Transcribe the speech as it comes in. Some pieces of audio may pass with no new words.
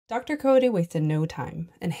Dr. Cody wasted no time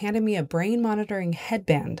and handed me a brain monitoring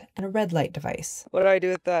headband and a red light device. What do I do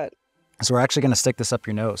with that? So we're actually going to stick this up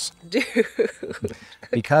your nose. Dude.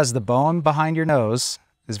 Because the bone behind your nose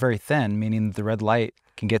is very thin, meaning the red light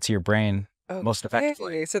can get to your brain most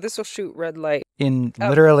effectively. So this will shoot red light.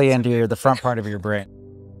 Literally into the front part of your brain.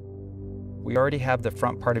 We already have the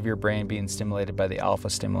front part of your brain being stimulated by the alpha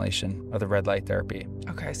stimulation of the red light therapy.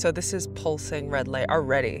 Okay, so this is pulsing red light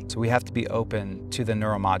already. So we have to be open to the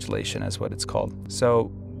neuromodulation, is what it's called. So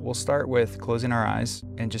we'll start with closing our eyes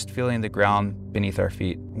and just feeling the ground beneath our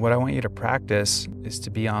feet. What I want you to practice is to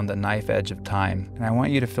be on the knife edge of time. And I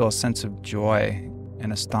want you to feel a sense of joy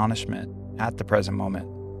and astonishment at the present moment.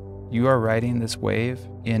 You are riding this wave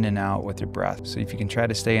in and out with your breath. So if you can try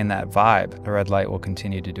to stay in that vibe, the red light will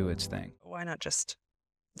continue to do its thing. Why not just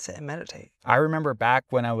sit and meditate? I remember back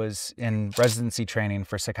when I was in residency training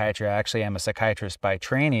for psychiatry, I actually am a psychiatrist by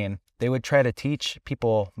training, they would try to teach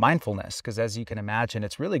people mindfulness because, as you can imagine,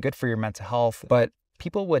 it's really good for your mental health, but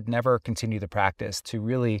people would never continue the practice to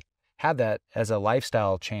really have that as a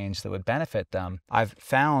lifestyle change that would benefit them. I've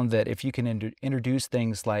found that if you can introduce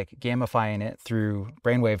things like gamifying it through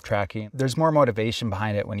brainwave tracking, there's more motivation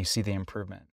behind it when you see the improvement.